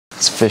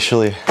It's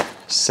officially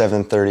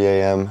 7:30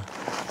 a.m.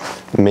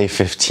 May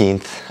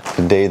 15th,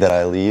 the day that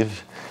I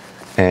leave,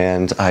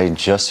 and I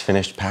just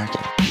finished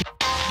packing.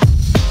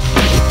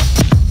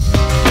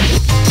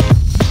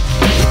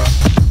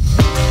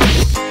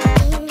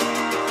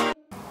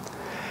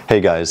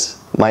 Hey guys,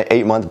 my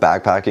 8-month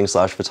backpacking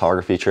 /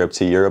 photography trip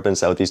to Europe and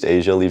Southeast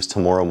Asia leaves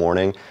tomorrow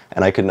morning,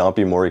 and I could not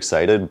be more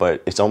excited,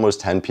 but it's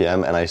almost 10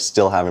 p.m. and I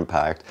still haven't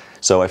packed,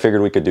 so I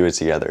figured we could do it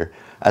together.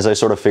 As I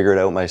sort of figure it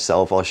out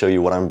myself, I'll show you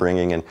what I'm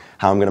bringing and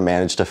how I'm gonna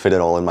manage to fit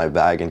it all in my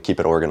bag and keep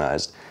it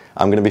organized.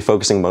 I'm gonna be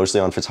focusing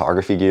mostly on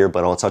photography gear,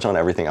 but I'll touch on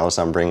everything else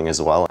I'm bringing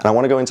as well. And I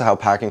wanna go into how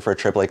packing for a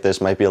trip like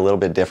this might be a little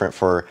bit different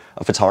for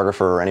a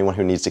photographer or anyone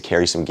who needs to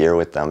carry some gear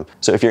with them.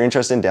 So if you're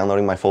interested in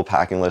downloading my full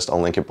packing list,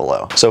 I'll link it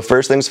below. So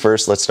first things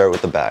first, let's start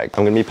with the bag.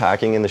 I'm gonna be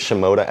packing in the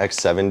Shimoda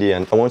X70,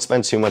 and I won't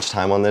spend too much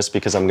time on this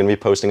because I'm gonna be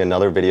posting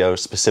another video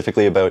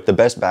specifically about the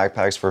best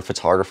backpacks for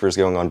photographers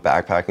going on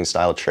backpacking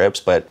style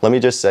trips, but let me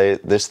just say,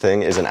 this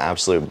thing is an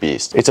absolute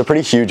beast. It's a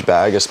pretty huge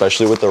bag,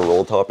 especially with the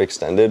roll top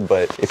extended,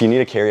 but if you need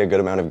to carry a good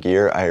amount of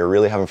gear, I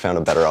really haven't found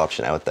a better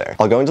option out there.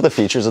 I'll go into the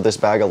features of this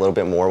bag a little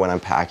bit more when I'm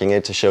packing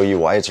it to show you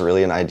why it's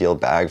really an ideal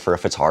bag for a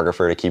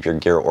photographer to keep your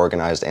gear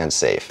organized and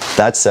safe.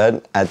 That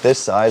said, at this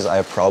size,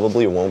 I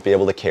probably won't be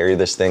able to carry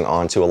this thing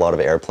onto a lot of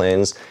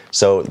airplanes,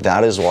 so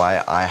that is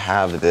why I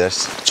have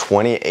this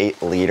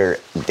 28-liter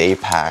day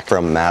pack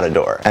from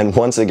Matador. And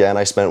once again,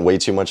 I spent way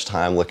too much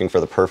time looking for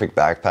the perfect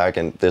backpack,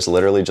 and this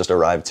literally just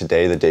arrived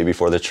today, the day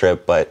before the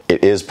trip, but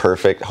it is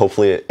perfect.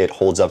 Hopefully it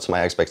holds up to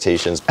my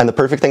expectations. And the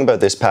perfect thing about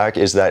this pack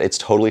is that it's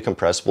totally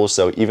compressible,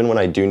 so even when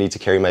I do need to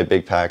carry my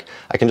big pack,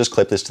 I can just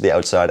clip this to the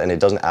outside and it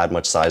doesn't add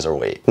much size or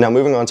weight. Now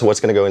moving on to what's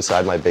gonna go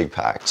inside my big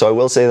pack. So I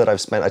will say that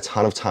I've spent a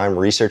ton of time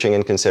researching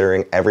and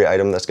considering every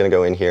item that's gonna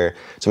go in here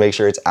to make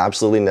sure it's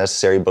absolutely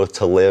necessary both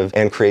to live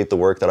and create the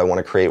work that I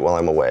wanna create while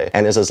I'm away,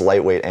 and is as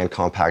lightweight and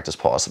compact as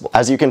possible.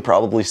 As you can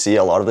probably see,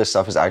 a lot of this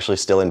stuff is actually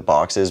still in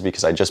boxes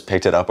because I just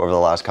picked it up over the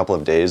last couple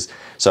of days.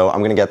 So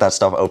I'm gonna get that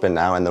stuff open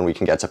now and then we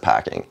can get to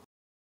packing.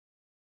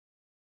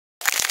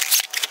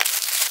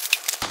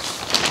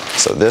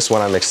 So this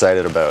one I'm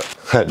excited about,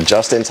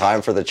 just in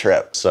time for the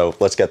trip. So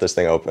let's get this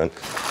thing open.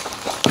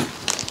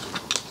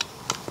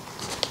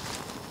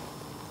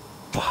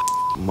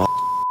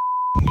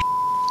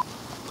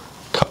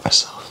 Cut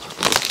myself.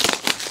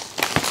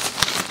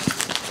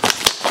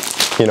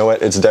 You know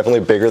what, it's definitely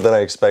bigger than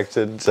I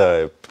expected,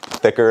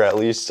 thicker at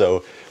least,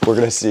 so we're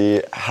gonna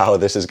see how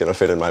this is gonna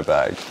fit in my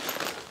bag.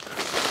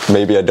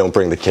 Maybe I don't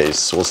bring the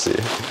case, we'll see.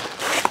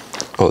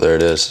 Oh, there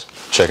it is,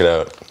 check it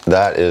out.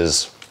 That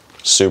is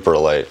super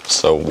light,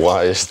 so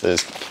why is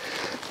this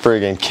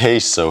friggin'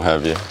 case so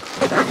heavy?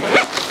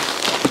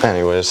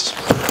 Anyways,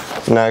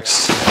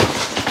 next.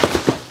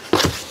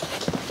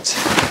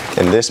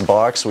 In this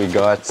box, we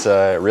got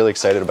really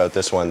excited about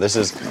this one. This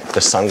is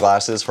the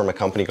sunglasses from a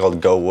company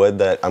called Go Wood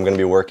that I'm gonna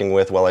be working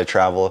with while I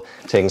travel,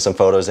 taking some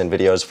photos and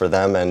videos for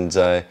them, and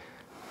all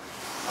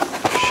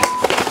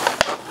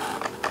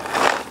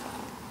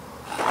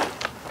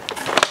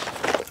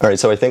right,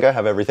 so I think I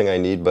have everything I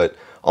need, but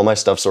all my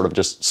stuff sort of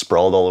just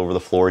sprawled all over the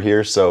floor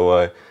here,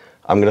 so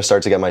I'm gonna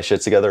start to get my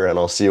shit together and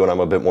I'll see you when I'm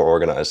a bit more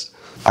organized.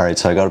 All right,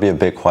 so I gotta be a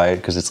bit quiet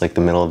because it's like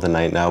the middle of the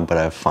night now, but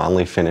I've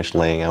finally finished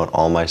laying out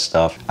all my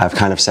stuff. I've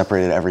kind of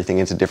separated everything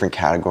into different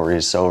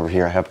categories. So over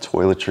here I have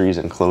toiletries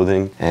and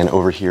clothing, and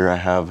over here I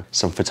have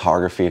some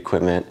photography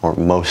equipment, or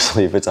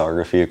mostly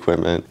photography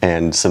equipment,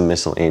 and some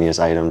miscellaneous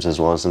items, as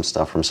well as some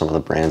stuff from some of the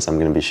brands I'm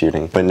gonna be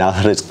shooting. But now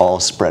that it's all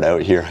spread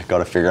out here, I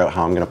gotta figure out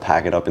how I'm gonna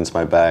pack it up into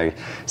my bag.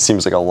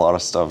 Seems like a lot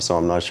of stuff, so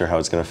I'm not sure how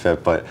it's gonna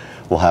fit, but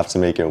we'll have to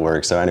make it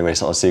work. So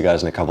anyways, I'll see you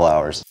guys in a couple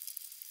hours.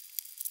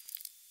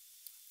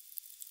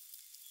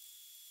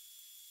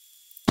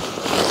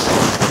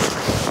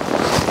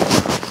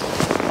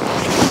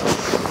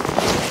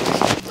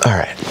 All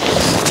right,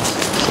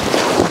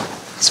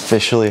 it's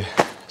officially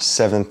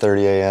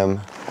 7:30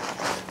 a.m.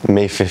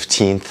 May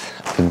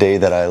 15th, the day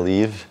that I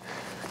leave,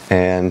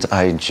 and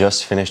I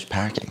just finished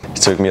packing.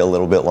 It took me a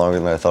little bit longer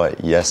than I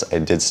thought. Yes, I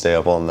did stay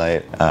up all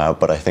night,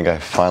 but I think I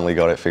finally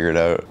got it figured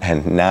out.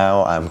 And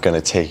now I'm gonna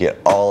take it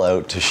all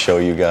out to show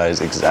you guys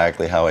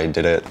exactly how I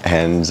did it.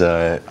 And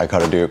I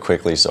gotta do it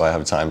quickly so I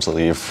have time to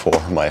leave for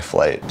my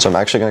flight. So I'm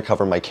actually gonna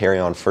cover my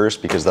carry-on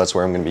first because that's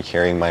where I'm gonna be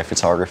carrying my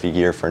photography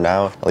gear for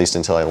now, at least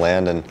until I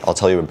land, and I'll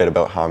tell you a bit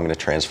about how I'm gonna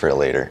transfer it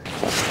later.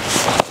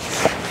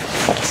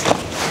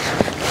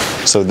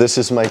 So this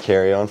is my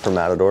carry-on for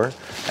Matador,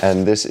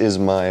 and this is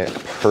my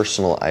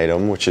personal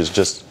item, which is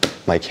just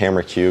my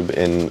camera cube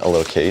in a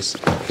little case.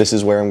 This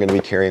is where I'm gonna be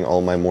carrying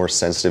all my more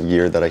sensitive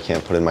gear that I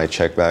can't put in my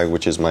check bag,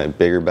 which is my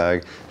bigger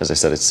bag. As I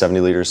said, it's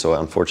 70 liters, so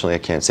unfortunately I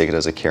can't take it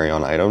as a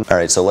carry-on item. All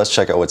right, so let's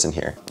check out what's in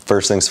here.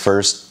 First things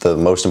first, the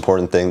most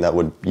important thing that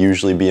would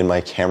usually be in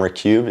my camera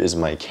cube is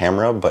my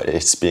camera, but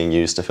it's being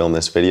used to film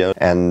this video.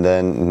 And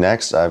then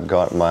next, I've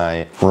got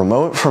my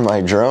remote for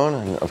my drone,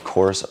 and of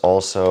course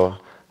also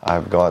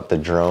I've got the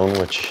drone,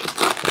 which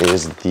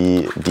is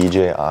the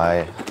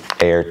DJI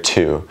Air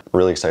 2.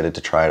 Really excited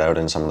to try it out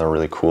in some of the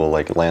really cool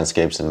like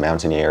landscapes and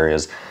mountainy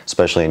areas,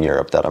 especially in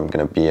Europe, that I'm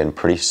gonna be in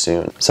pretty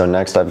soon. So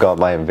next I've got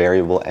my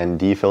variable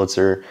ND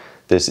filter.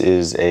 This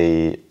is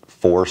a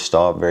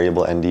 4-stop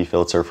variable ND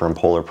filter from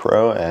Polar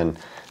Pro, and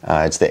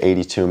it's the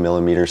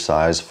 82mm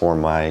size for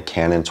my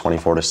Canon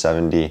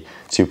 24-70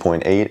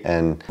 2.8,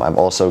 and I've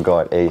also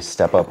got a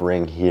step-up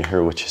ring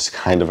here, which is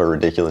kind of a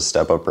ridiculous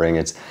step-up ring.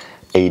 It's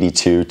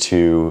 82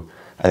 to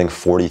I think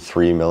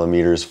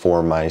 43mm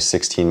for my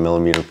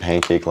 16mm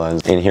pancake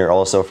lens. In here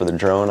also for the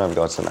drone, I've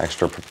got some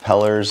extra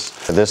propellers.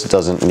 This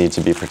doesn't need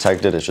to be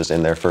protected, it's just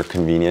in there for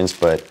convenience,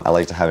 but I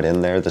like to have it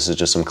in there. This is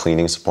just some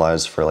cleaning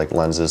supplies for like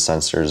lenses,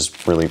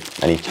 sensors, really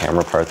any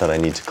camera part that I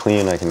need to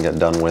clean, I can get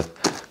done with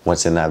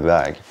what's in that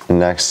bag.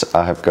 Next,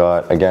 I've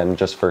got, again,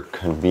 just for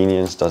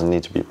convenience, doesn't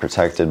need to be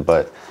protected,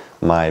 but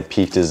my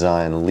Peak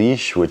Design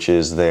leash, which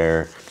is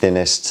their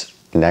thinnest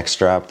neck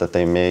strap that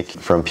they make.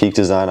 From Peak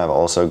Design, I've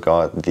also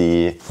got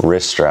the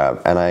wrist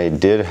strap, and I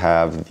did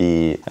have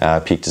the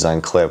Peak Design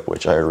clip,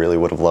 which I really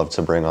would have loved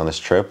to bring on this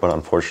trip, but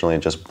unfortunately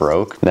it just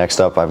broke. Next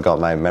up, I've got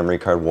my memory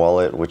card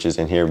wallet, which is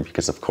in here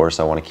because of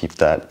course I want to keep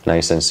that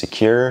nice and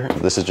secure.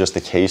 This is just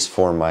the case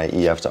for my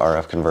EF to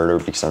RF converter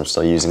because I'm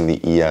still using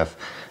the EF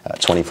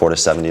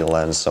 24-70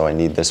 lens, so I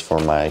need this for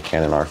my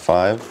Canon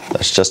R5.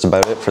 That's just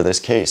about it for this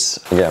case.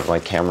 Again, my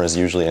camera is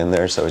usually in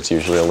there, so it's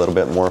usually a little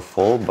bit more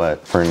full,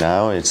 but for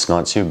now, it's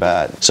not too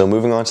bad. So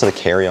moving on to the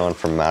carry-on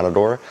from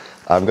Matador,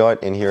 I've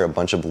got in here a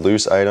bunch of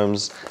loose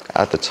items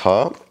at the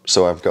top.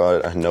 So I've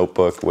got a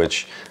notebook,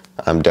 which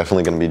I'm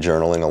definitely going to be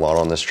journaling a lot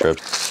on this trip.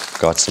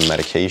 Got some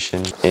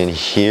medication. In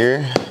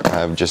here,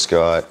 I've just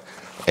got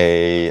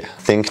a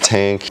Think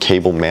Tank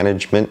cable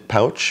management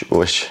pouch,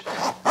 which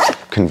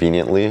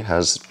conveniently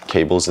has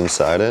cables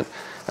inside it,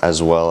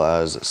 as well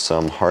as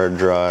some hard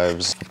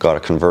drives. I've got a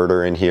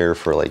converter in here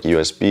for like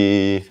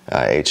USB,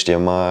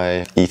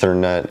 HDMI,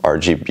 Ethernet,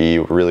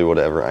 RGB, really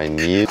whatever I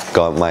need.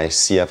 Got my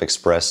CF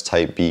Express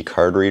Type B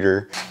card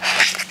reader.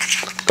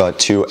 Got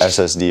 2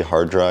 SSD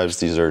hard drives.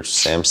 These are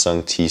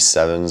Samsung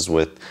T7s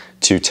with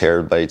 2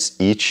 terabytes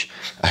each.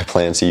 I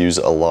plan to use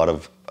a lot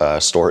of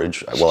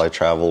storage while I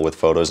travel with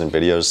photos and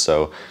videos,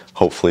 so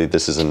hopefully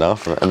this is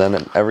enough. And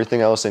then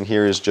everything else in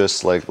here is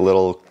just like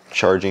little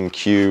charging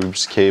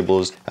cubes,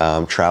 cables,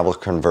 travel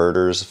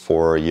converters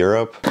for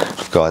Europe.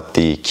 I've got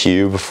the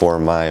cube for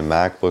my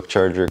MacBook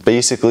charger.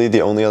 Basically,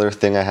 the only other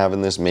thing I have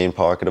in this main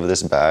pocket of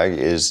this bag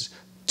is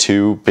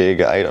 2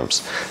 big items.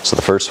 So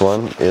the first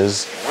one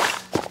is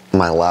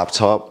my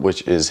laptop,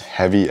 which is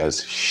heavy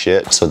as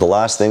shit. So the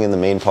last thing in the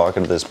main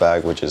pocket of this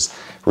bag, which is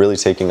really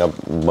taking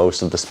up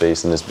most of the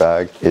space in this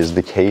bag, is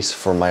the case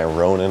for my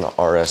Ronin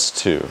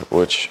RS2,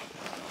 which,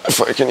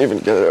 if I can even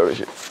get it out of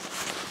here.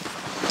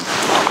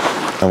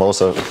 I've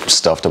also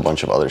stuffed a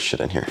bunch of other shit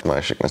in here. I'm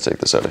actually gonna take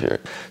this out of here.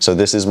 So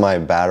this is my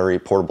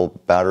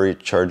portable battery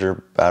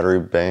charger, battery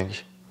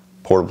bank,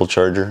 portable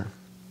charger.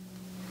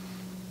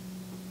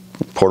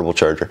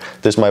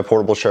 This is my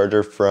portable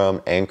charger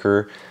from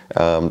Anker.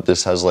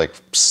 This has like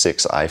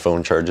 6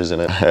 iPhone charges in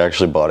it. I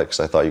actually bought it because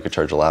I thought you could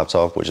charge a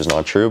laptop, which is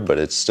not true, but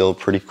it's still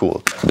pretty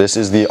cool. This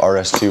is the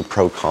RS2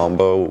 Pro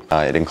Combo.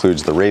 It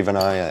includes the Raven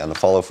Eye and the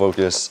Follow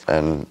Focus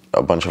and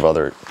a bunch of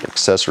other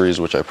accessories,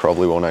 which I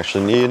probably won't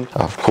actually need.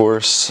 Of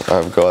course,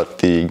 I've got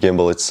the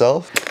gimbal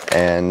itself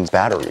and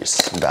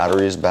batteries. I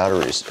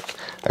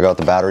got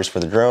the batteries for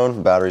the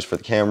drone, batteries for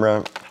the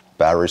camera,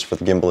 batteries for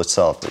the gimbal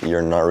itself.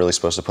 You're not really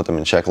supposed to put them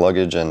in check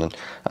luggage, and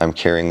I'm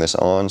carrying this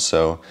on,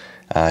 so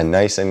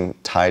nice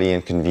and tidy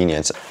and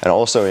convenient. And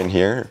also in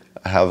here,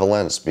 I have a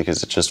lens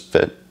because it just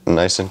fit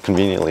nice and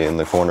conveniently in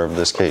the corner of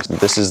this case.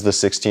 This is the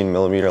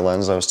 16mm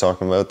lens I was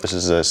talking about. This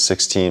is a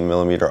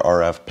 16mm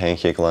RF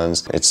pancake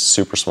lens. It's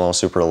super small,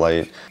 super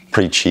light,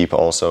 pretty cheap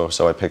also,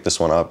 so I picked this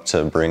one up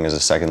to bring as a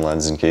second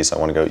lens in case I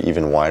want to go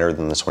even wider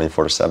than the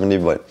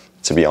 24-70, but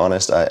to be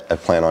honest, I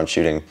plan on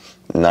shooting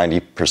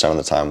 90% of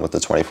the time with the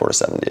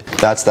 24-70.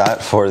 That's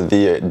that for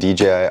the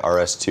DJI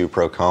RS2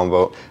 Pro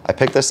Combo. I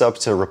picked this up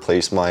to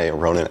replace my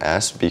Ronin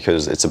S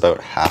because it's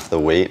about half the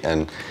weight,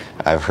 and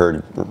I've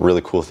heard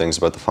really cool things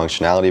about the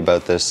functionality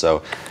about this,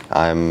 so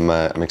I'm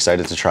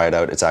excited to try it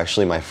out. It's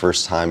actually my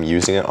first time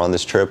using it on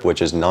this trip,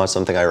 which is not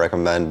something I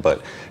recommend,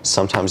 but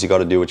sometimes you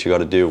gotta do what you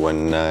gotta do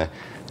when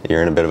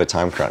you're in a bit of a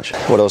time crunch.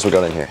 What else we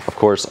got in here? Of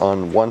course,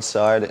 on one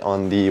side,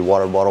 on the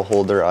water bottle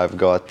holder, I've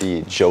got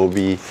the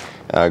Joby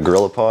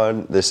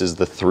GorillaPod. This is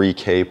the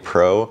 3K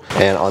Pro.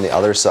 And on the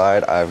other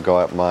side, I've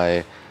got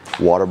my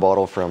water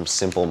bottle from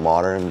Simple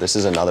Modern. This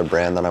is another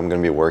brand that I'm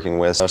going to be working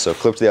with. So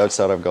clipped to the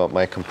outside, I've got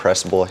my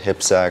compressible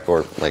hip sack,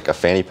 or like a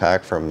fanny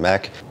pack from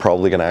Mech.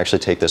 Probably going to actually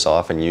take this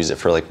off and use it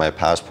for like my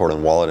passport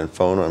and wallet and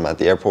phone when I'm at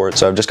the airport.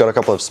 So I've just got a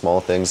couple of small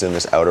things in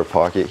this outer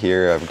pocket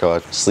here. I've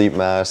got sleep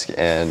mask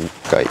and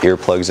got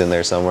earplugs in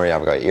there somewhere. Yeah,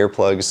 I've got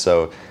earplugs.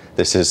 So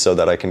This is so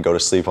that I can go to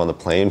sleep on the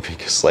plane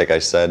because, like I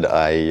said,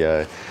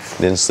 I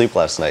didn't sleep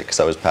last night because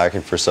I was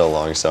packing for so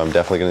long, so I'm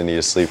definitely going to need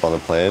to sleep on the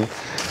plane.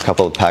 A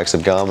couple of packs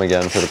of gum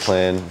again for the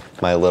plane,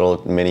 my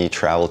little mini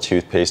travel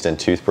toothpaste and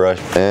toothbrush,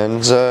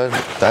 and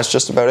that's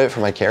just about it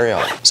for my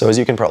carry-on. So as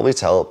you can probably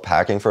tell,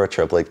 packing for a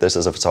trip like this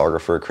as a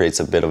photographer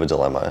creates a bit of a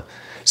dilemma.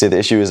 See, the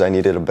issue is I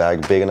needed a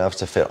bag big enough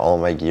to fit all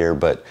my gear,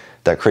 but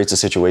that creates a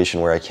situation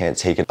where I can't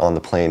take it on the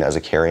plane as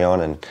a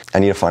carry-on, and I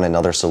need to find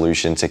another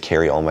solution to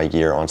carry all my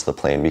gear onto the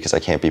plane because I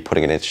can't be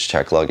putting it into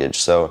checked luggage.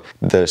 So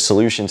the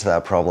solution to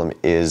that problem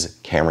is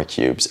camera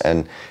cubes,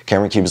 and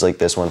camera cubes like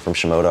this one from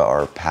Shimoda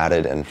are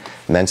padded and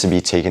meant to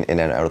be taken in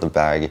and out of the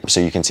bag so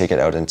you can take it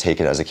out and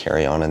take it as a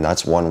carry-on, and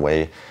that's one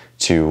way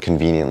to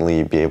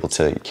conveniently be able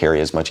to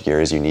carry as much gear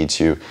as you need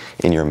to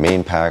in your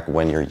main pack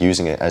when you're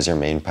using it as your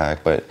main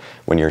pack. But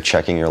when you're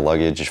checking your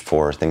luggage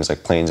for things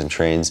like planes and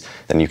trains,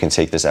 then you can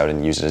take this out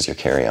and use it as your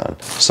carry-on.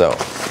 So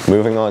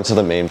moving on to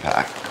the main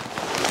pack.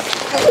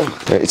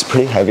 It's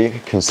pretty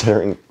heavy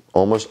considering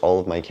almost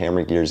all of my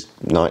camera gear's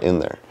not in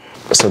there.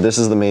 So this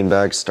is the main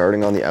bag.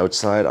 Starting on the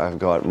outside, I've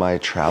got my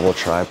travel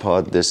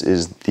tripod. This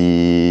is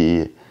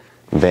the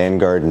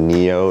Vanguard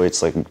Neo.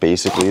 It's like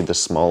basically the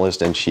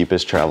smallest and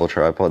cheapest travel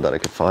tripod that I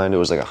could find. It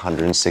was like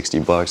 160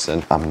 bucks,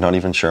 and I'm not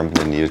even sure I'm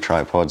gonna need a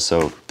tripod,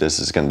 so this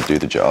is gonna do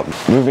the job.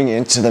 Moving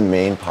into the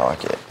main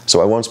pocket.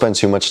 So I won't spend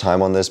too much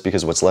time on this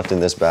because what's left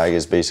in this bag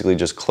is basically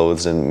just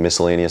clothes and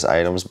miscellaneous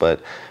items,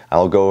 but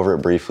I'll go over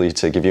it briefly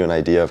to give you an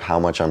idea of how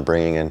much I'm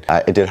bringing. And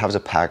I did have to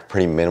pack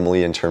pretty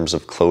minimally in terms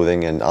of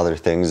clothing and other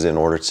things in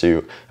order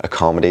to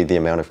accommodate the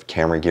amount of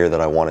camera gear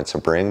that I wanted to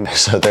bring.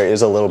 So there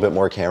is a little bit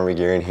more camera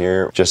gear in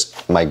here.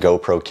 Just my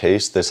GoPro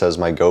case. This has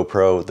my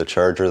GoPro, the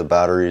charger, the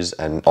batteries,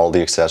 and all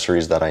the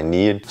accessories that I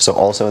need. So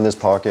also in this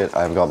pocket,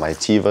 I've got my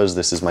Tevas.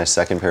 This is my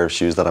second pair of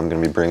shoes that I'm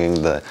gonna be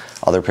bringing. The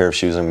other pair of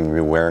shoes I'm gonna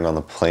be wearing on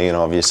the plane,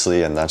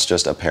 obviously, and that's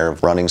just a pair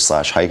of running /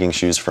 hiking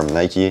shoes from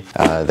Nike.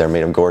 They're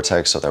made of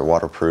Gore-Tex, so they're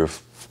waterproof.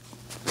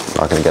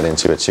 Not gonna get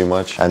into it too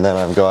much. And then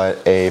I've got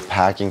a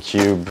packing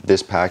cube.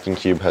 This packing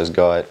cube has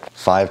got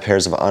 5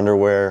 pairs of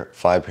underwear,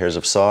 5 pairs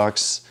of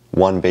socks,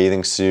 1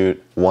 bathing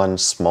suit, 1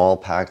 small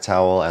pack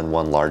towel, and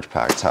 1 large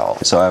pack towel.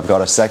 So I've got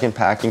a second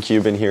packing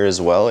cube in here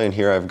as well. In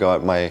here I've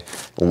got my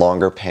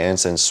longer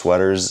pants and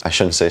sweaters. I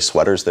shouldn't say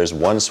sweaters, there's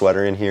 1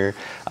 sweater in here.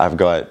 I've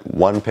got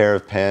 1 pair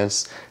of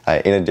pants,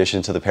 in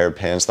addition to the pair of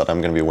pants that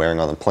I'm gonna be wearing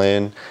on the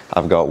plane.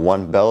 I've got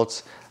 1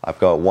 belt. I've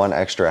got 1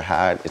 extra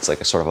hat. It's like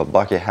a sort of a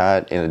bucket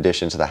hat in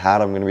addition to the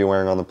hat I'm gonna be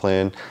wearing on the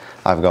plane.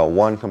 I've got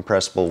 1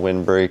 compressible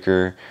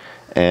windbreaker,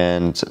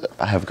 and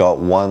I have got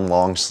 1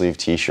 long sleeve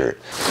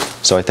t-shirt.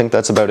 So I think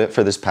that's about it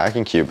for this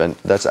packing cube, and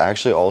that's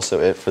actually also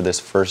it for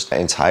this first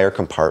entire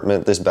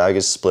compartment. This bag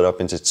is split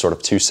up into sort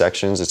of 2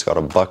 sections. It's got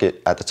a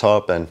bucket at the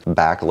top and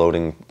back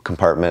loading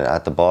compartment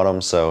at the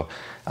bottom. So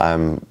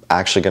I'm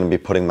actually gonna be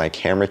putting my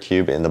camera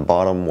cube in the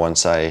bottom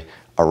once I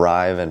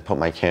arrive and put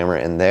my camera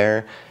in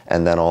there,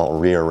 and then I'll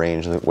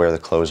rearrange where the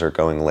clothes are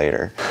going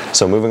later.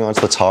 So moving on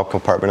to the top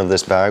compartment of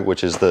this bag,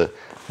 which is the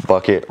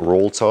bucket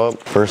roll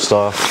top. First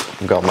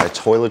off, I've got my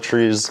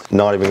toiletries.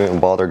 Not even gonna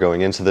bother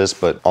going into this,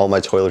 but all my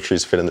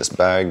toiletries fit in this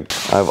bag.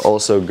 I've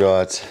also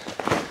got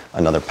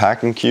another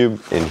packing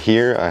cube in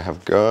here. I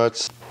have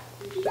got...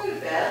 Did you go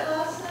to bed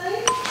last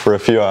night? For a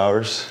few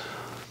hours.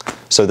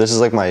 So this is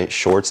like my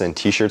shorts and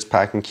t-shirts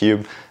packing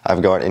cube.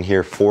 I've got in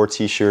here 4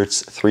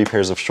 t-shirts, 3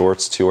 pairs of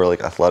shorts, 2 are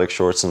like athletic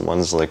shorts and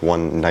one's like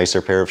 1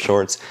 nicer pair of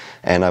shorts.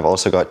 And I've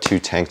also got 2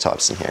 tank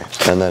tops in here.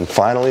 And then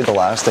finally, the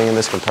last thing in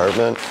this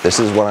compartment, this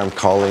is what I'm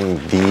calling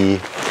the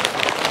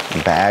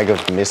bag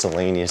of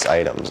miscellaneous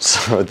items.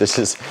 So this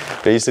is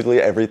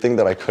basically everything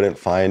that I couldn't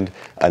find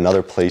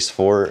another place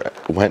for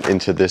went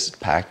into this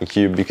packing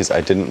cube because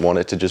I didn't want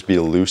it to just be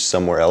loose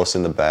somewhere else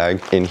in the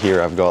bag. In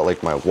here I've got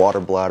like my water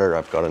bladder,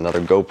 I've got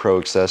another GoPro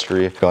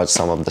accessory, got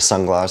some of the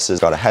sunglasses,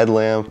 got a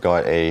headlamp,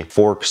 got a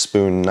fork,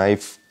 spoon,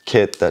 knife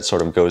kit that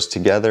sort of goes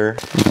together,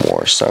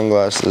 more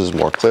sunglasses,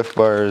 more Cliff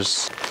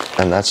Bars,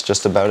 and that's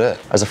just about it.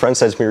 As a friend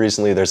said to me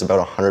recently, there's about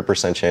a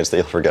 100% chance that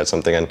you'll forget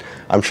something, and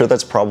I'm sure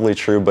that's probably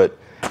true, but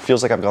it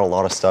feels like I've got a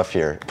lot of stuff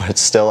here. But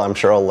still, I'm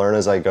sure I'll learn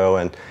as I go,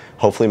 and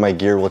hopefully my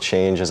gear will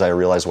change as I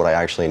realize what I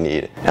actually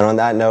need. And on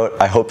that note,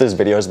 I hope this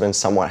video has been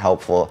somewhat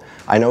helpful.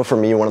 I know for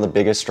me, one of the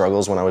biggest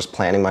struggles when I was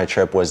planning my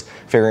trip was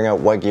figuring out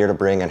what gear to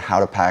bring and how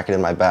to pack it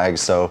in my bag.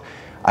 So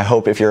I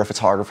hope if you're a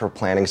photographer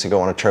planning to go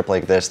on a trip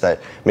like this,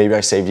 that maybe I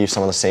saved you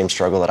some of the same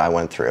struggle that I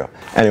went through.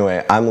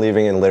 Anyway, I'm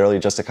leaving in literally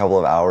just a couple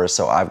of hours,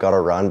 so I've got to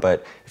run,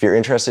 but if you're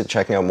interested in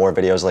checking out more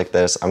videos like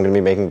this, I'm gonna be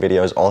making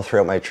videos all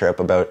throughout my trip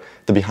about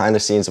the behind the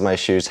scenes of my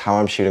shoots, how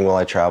I'm shooting while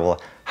I travel,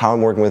 how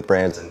I'm working with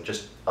brands, and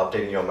just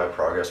updating you on my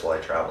progress while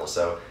I travel.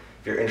 So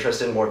if you're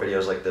interested in more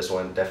videos like this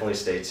one, definitely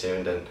stay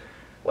tuned. And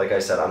like I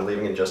said, I'm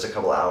leaving in just a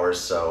couple of hours,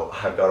 so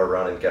I've got to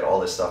run and get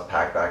all this stuff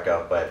packed back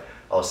up, but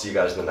I'll see you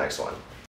guys in the next one.